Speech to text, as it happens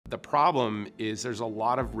The problem is there's a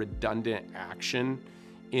lot of redundant action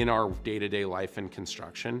in our day-to-day life in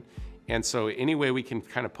construction. And so any way we can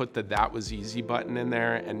kind of put the "that was easy" button in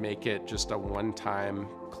there and make it just a one-time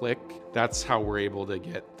click, that's how we're able to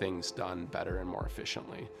get things done better and more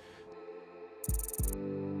efficiently.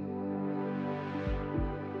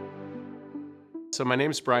 So my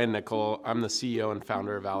name's Brian Nickel. I'm the CEO and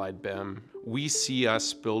founder of Allied BIM. We see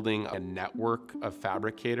us building a network of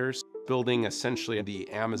fabricators, building essentially the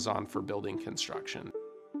Amazon for building construction.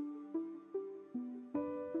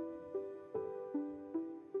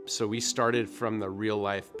 So we started from the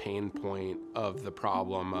real-life pain point of the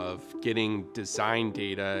problem of getting design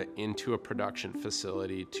data into a production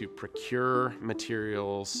facility to procure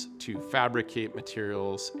materials, to fabricate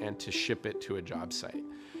materials, and to ship it to a job site.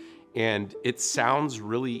 And it sounds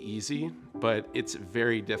really easy, but it's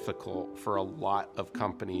very difficult for a lot of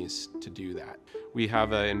companies to do that. We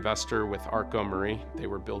have an investor with Arco Murray. They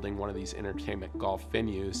were building one of these entertainment golf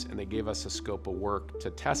venues, and they gave us a scope of work to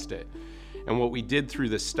test it. And what we did through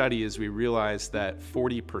this study is we realized that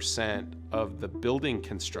 40% of the building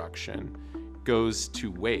construction goes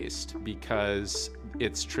to waste because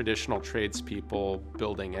it's traditional tradespeople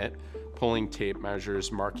building it, pulling tape measures,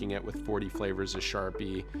 marking it with 40 flavors of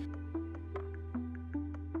Sharpie.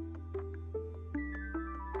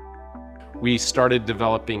 We started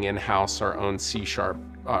developing in-house our own C#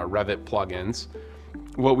 Revit plugins.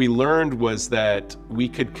 What we learned was that we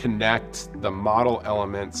could connect the model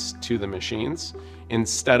elements to the machines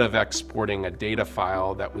instead of exporting a data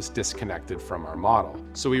file that was disconnected from our model.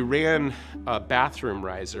 So we ran a bathroom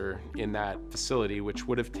riser in that facility, which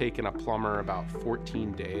would have taken a plumber about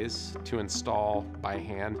 14 days to install by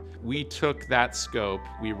hand. We took that scope,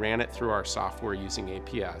 we ran it through our software using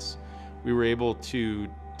APS. We were able to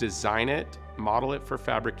design it, model it for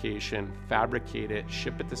fabrication, fabricate it,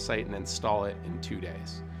 ship it to site, and install it in 2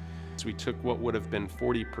 days. So we took what would have been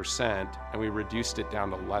 40% and we reduced it down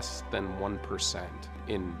to less than 1%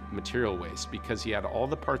 in material waste because he had all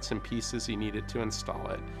the parts and pieces he needed to install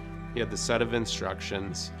it. He had the set of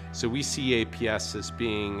instructions. So we see APS as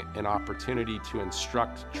being an opportunity to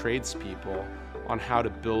instruct tradespeople on how to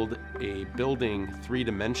build a building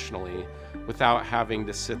three-dimensionally without having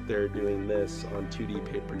to sit there doing this on 2D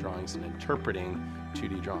paper drawings and interpreting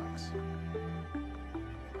 2D drawings.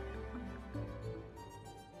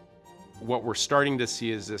 What we're starting to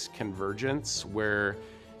see is this convergence where,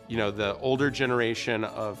 the older generation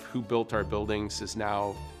of who built our buildings is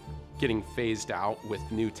now getting phased out with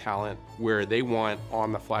new talent where they want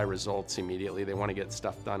on-the-fly results immediately. They want to get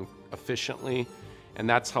stuff done efficiently. And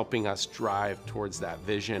that's helping us drive towards that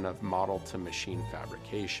vision of model to machine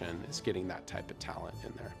fabrication, is getting that type of talent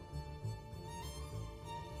in there.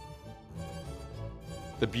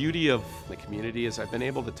 The beauty of the community is I've been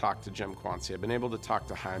able to talk to Jim Quancy, I've been able to talk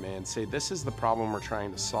to Jaime and say, this is the problem we're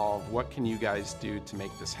trying to solve. What can you guys do to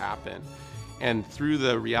make this happen? And through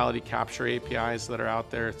the reality capture APIs that are out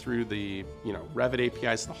there, through the Revit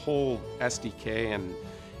APIs, the whole SDK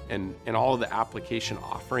and all of the application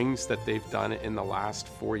offerings that they've done in the last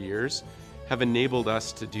 4 years have enabled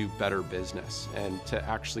us to do better business and to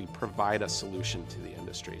actually provide a solution to the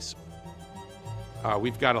industries.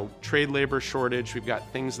 We've got a trade labor shortage. We've got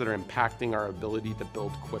things that are impacting our ability to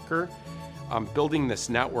build quicker. Building this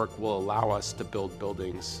network will allow us to build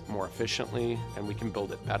buildings more efficiently, and we can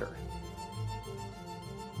build it better.